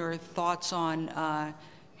concerning your thoughts on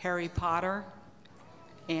Harry Potter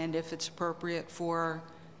and if it's appropriate for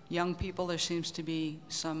young people. There seems to be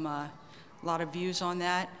some lot of views on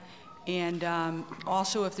that. And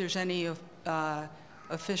also if there's any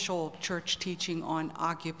official church teaching on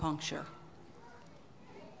acupuncture.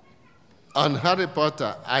 On Harry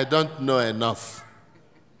Potter, I don't know enough.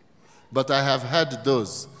 But I have heard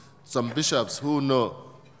some bishops who know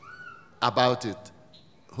about it,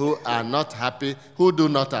 who are not happy, who do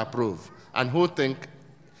not approve, and who think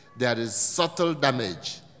there is subtle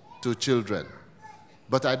damage to children.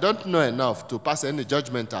 But I don't know enough to pass any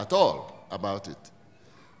judgment at all about it.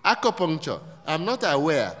 Acupuncture, I'm not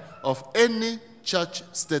aware of any church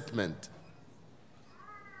statement.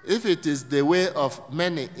 If it is the way of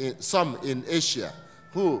some in Asia,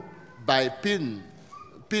 who by pin,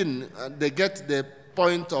 they get the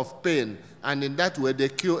point of pain, and in that way they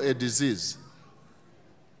cure a disease,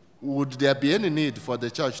 would there be any need for the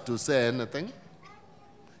church to say anything?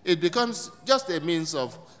 It becomes just a means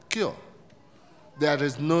of cure. There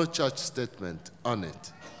is no church statement on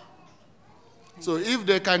it. So if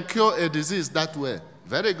they can cure a disease that way,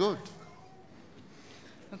 very good.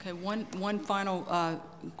 Okay, one final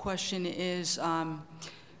question is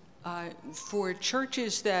for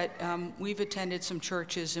churches that we've attended some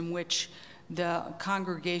churches in which the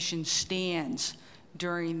congregation stands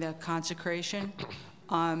during the consecration.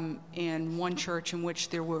 and one church in which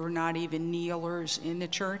there were not even kneelers in the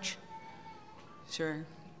church. Is there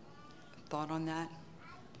a thought on that?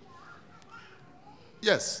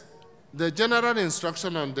 Yes. The general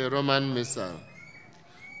instruction on the Roman Missal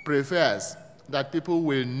prefers that people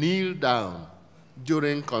will kneel down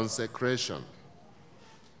during consecration.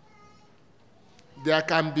 There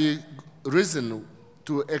can be reason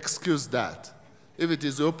to excuse that. If it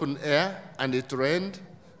is open air and it rained,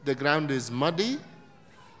 the ground is muddy,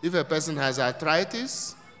 if a person has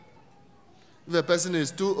arthritis, if a person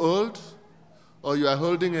is too old, or you are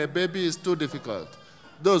holding a baby, is too difficult,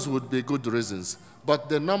 those would be good reasons. But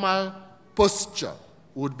the normal posture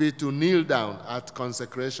would be to kneel down at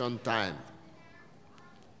consecration time.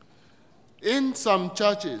 In some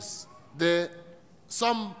churches,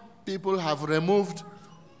 some people have removed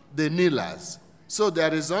the kneelers. So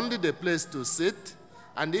there is only the place to sit,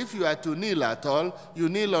 and if you are to kneel at all, you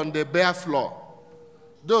kneel on the bare floor.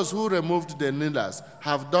 Those who removed the kneelers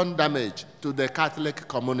have done damage to the Catholic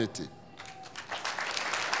community.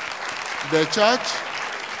 The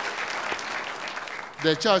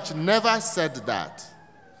church never said that.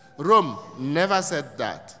 Rome never said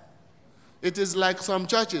that. It is like some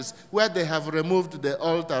churches where they have removed the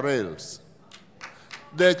altar rails.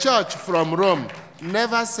 The church from Rome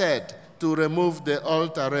never said to remove the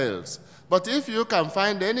altar rails. But if you can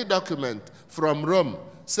find any document from Rome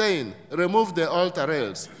saying, remove the altar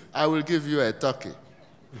rails, I will give you a turkey.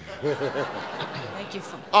 Thank you.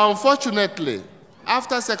 Unfortunately,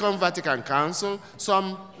 after Second Vatican Council,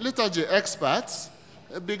 some liturgy experts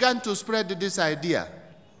began to spread this idea.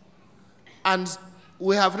 And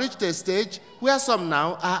we have reached a stage where some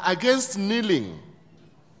now are against kneeling.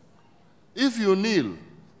 If you kneel,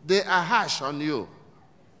 they are harsh on you.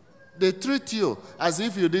 They treat you as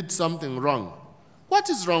if you did something wrong. What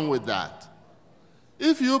is wrong with that?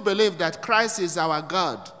 If you believe that Christ is our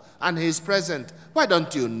God and he is present, why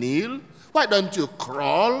don't you kneel? Why don't you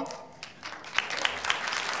crawl?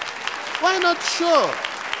 Why not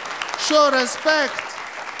show respect?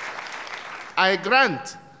 I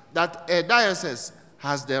grant that a diocese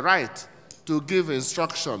has the right to give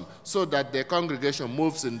instruction so that the congregation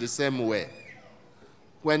moves in the same way.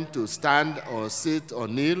 When to stand or sit or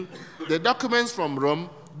kneel. The documents from Rome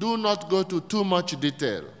do not go to too much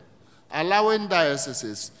detail, allowing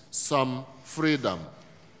dioceses some freedom.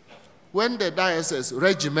 When the diocese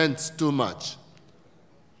regiments too much,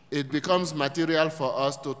 it becomes material for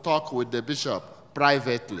us to talk with the bishop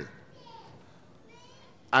privately.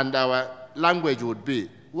 And our language would be,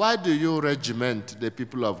 why do you regiment the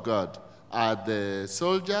people of God? Are the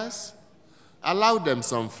soldiers? Allow them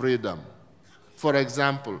some freedom. For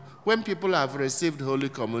example, when people have received Holy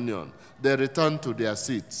Communion, they return to their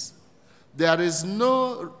seats. There is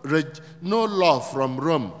no law from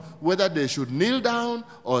Rome whether they should kneel down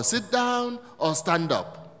or sit down or stand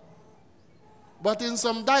up. But in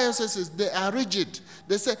some dioceses, they are rigid.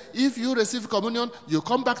 They say, if you receive communion, you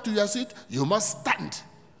come back to your seat, you must stand.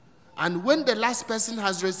 And when the last person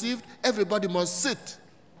has received, everybody must sit.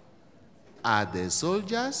 Are they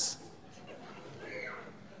soldiers?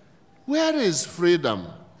 Where is freedom?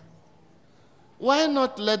 Why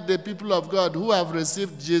not let the people of God who have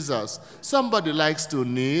received Jesus, somebody likes to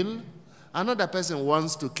kneel, another person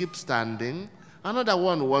wants to keep standing, another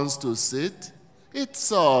one wants to sit.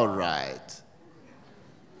 It's all right.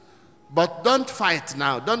 But don't fight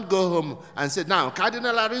now. Don't go home and say, now,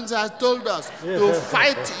 Cardinal Arinze has told us to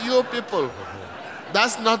fight you people.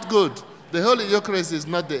 That's not good. The Holy Eucharist is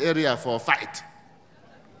not the area for fight.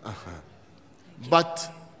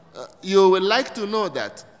 But you will like to know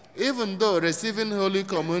that even though receiving Holy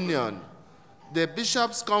Communion, the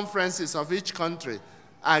bishops' conferences of each country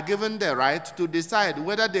are given the right to decide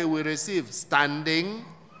whether they will receive standing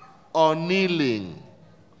or kneeling,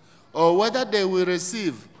 or whether they will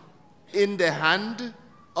receive in the hand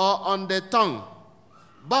or on the tongue.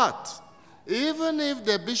 But even if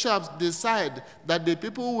the bishops decide that the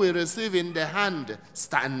people will receive in the hand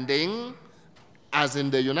standing, as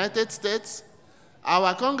in the United States,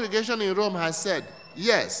 our congregation in Rome has said,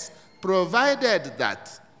 yes, provided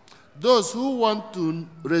that those who want to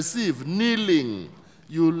receive kneeling,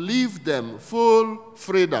 you leave them full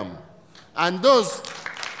freedom. And those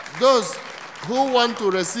who want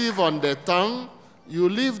to receive on the tongue, you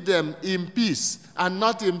leave them in peace and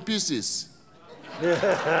not in pieces.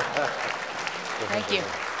 Thank you.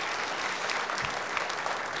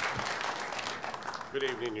 Good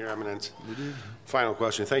evening, Your Eminence. Good evening. Final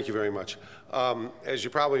question. Thank you very much. As you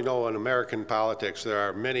probably know, in American politics, there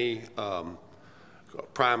are many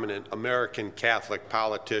prominent American Catholic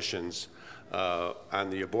politicians on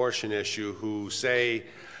the abortion issue who say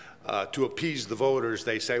to appease the voters,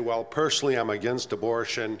 they say, well, personally, I'm against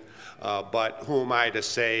abortion, but who am I to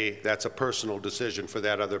say that's a personal decision for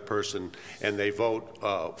that other person, and they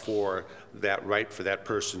vote for that right for that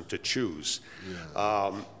person to choose.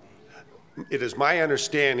 Yeah. It is my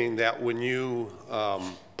understanding that when you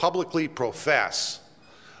publicly profess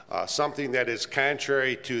something that is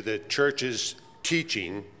contrary to the church's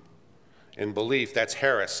teaching and belief, that's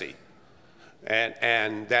heresy.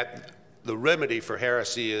 And that the remedy for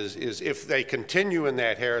heresy is if they continue in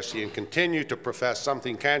that heresy and continue to profess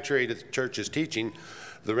something contrary to the church's teaching,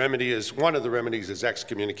 the remedy is, one of the remedies is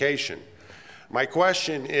excommunication. My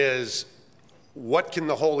question is, what can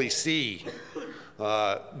the Holy See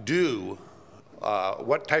do?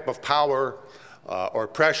 What type of power or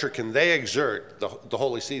pressure can they exert, the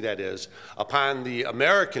Holy See that is, upon the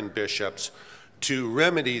American bishops to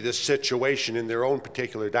remedy this situation in their own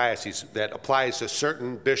particular diocese that applies to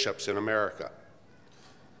certain bishops in America?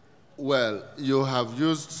 Well, you have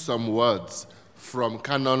used some words from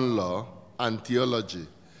canon law and theology,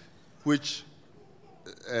 which,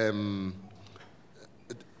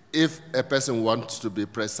 if a person wants to be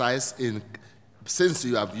precise in, since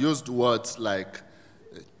you have used words like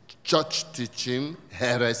church teaching,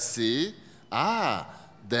 heresy,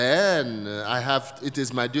 then it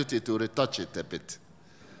is my duty to retouch it a bit.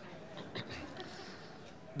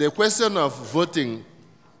 The question of voting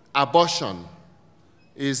abortion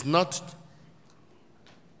is not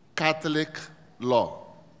Catholic law,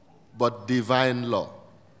 but divine law.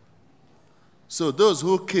 So those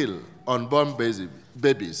who kill unborn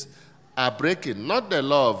babies are breaking not the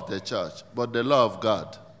law of the church, but the law of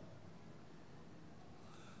God.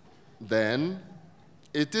 Then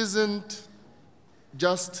it isn't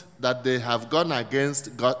just that they have gone against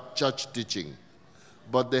church teaching,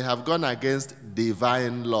 but they have gone against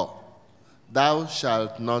divine law. Thou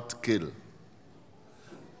shalt not kill.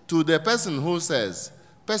 To the person who says,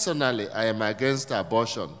 personally, I am against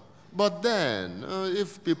abortion, but then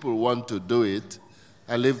if people want to do it,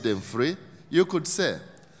 I leave them free, you could say,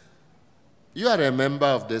 you are a member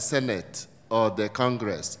of the Senate or the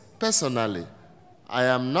Congress. Personally, I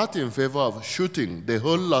am not in favor of shooting the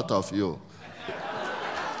whole lot of you.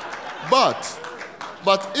 But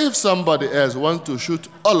if somebody else wants to shoot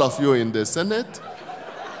all of you in the Senate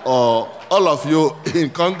or all of you in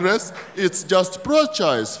Congress, it's just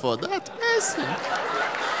pro-choice for that person.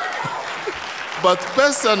 But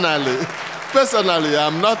personally,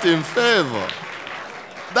 I'm not in favor.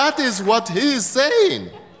 That is what he is saying.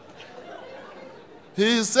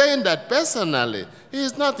 He is saying that personally, he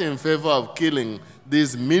is not in favor of killing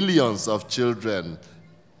these millions of children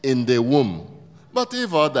in the womb. But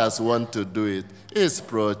if others want to do it, it's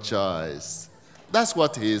pro-choice. That's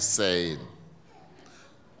what he is saying.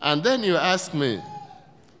 And then you ask me,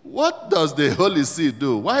 what does the Holy See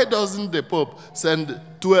do? Why doesn't the Pope send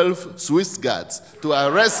 12 Swiss guards to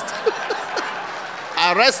arrest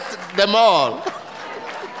them all?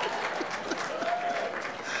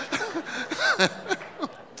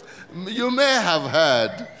 You may have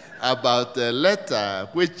heard about a letter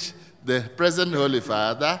which the present Holy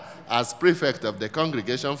Father, as prefect of the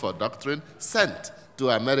Congregation for Doctrine, sent to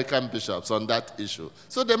American bishops on that issue.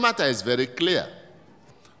 So the matter is very clear.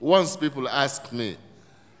 Once people ask me,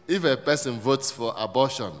 if a person votes for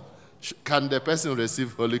abortion, can the person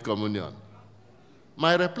receive Holy Communion?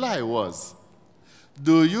 My reply was,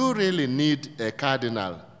 do you really need a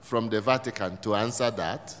cardinal from the Vatican to answer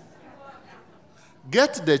that?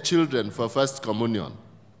 Get the children for First Communion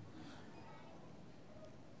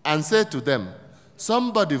and say to them,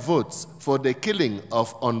 somebody votes for the killing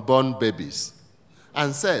of unborn babies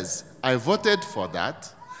and says, I voted for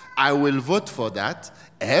that, I will vote for that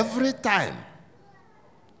every time.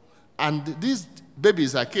 And these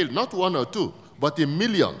babies are killed, not one or two, but in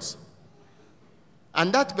millions.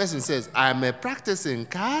 And that person says, I am a practicing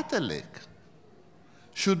Catholic.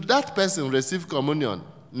 Should that person receive communion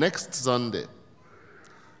next Sunday?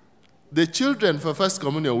 The children for First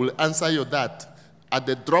Communion will answer you that at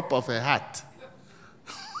the drop of a hat.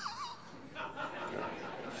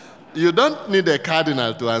 You don't need a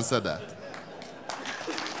cardinal to answer that.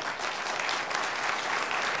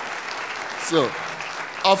 So,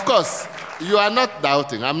 of course, you are not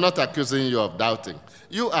doubting. I'm not accusing you of doubting.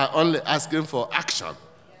 You are only asking for action.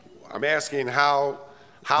 I'm asking how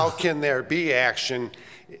can there be action,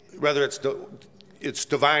 whether it's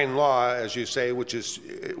divine law, as you say, which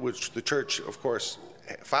the church, of course,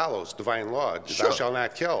 follows, divine law. Sure. Thou shalt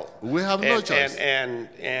not kill. We have no choice. And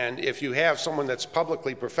if you have someone that's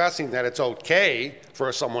publicly professing that it's okay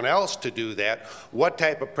for someone else to do that, what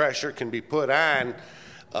type of pressure can be put on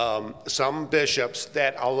some bishops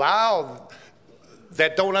that allow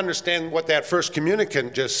that don't understand what that first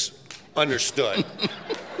communicant just understood.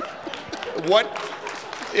 What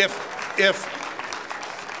if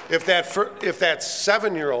that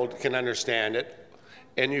 7-year-old can understand it,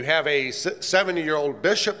 and you have a 70-year-old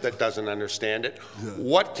bishop that doesn't understand it,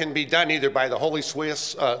 what can be done either by the Holy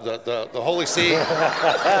Swiss, the Holy See,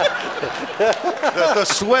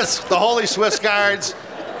 the Holy Swiss Guards,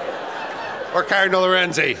 or Cardinal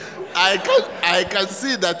Arinze? I can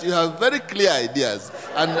see that you have very clear ideas,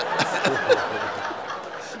 and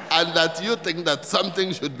and that you think that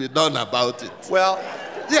something should be done about it. Well,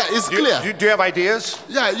 yeah, it's clear. Do you have ideas?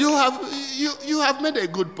 Yeah, you have made a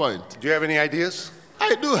good point. Do you have any ideas?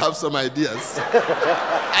 I do have some ideas.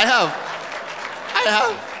 I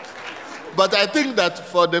have. But I think that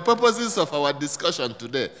for the purposes of our discussion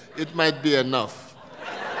today, it might be enough.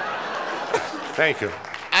 Thank you.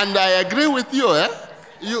 And I agree with you, eh?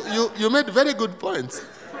 You made very good points.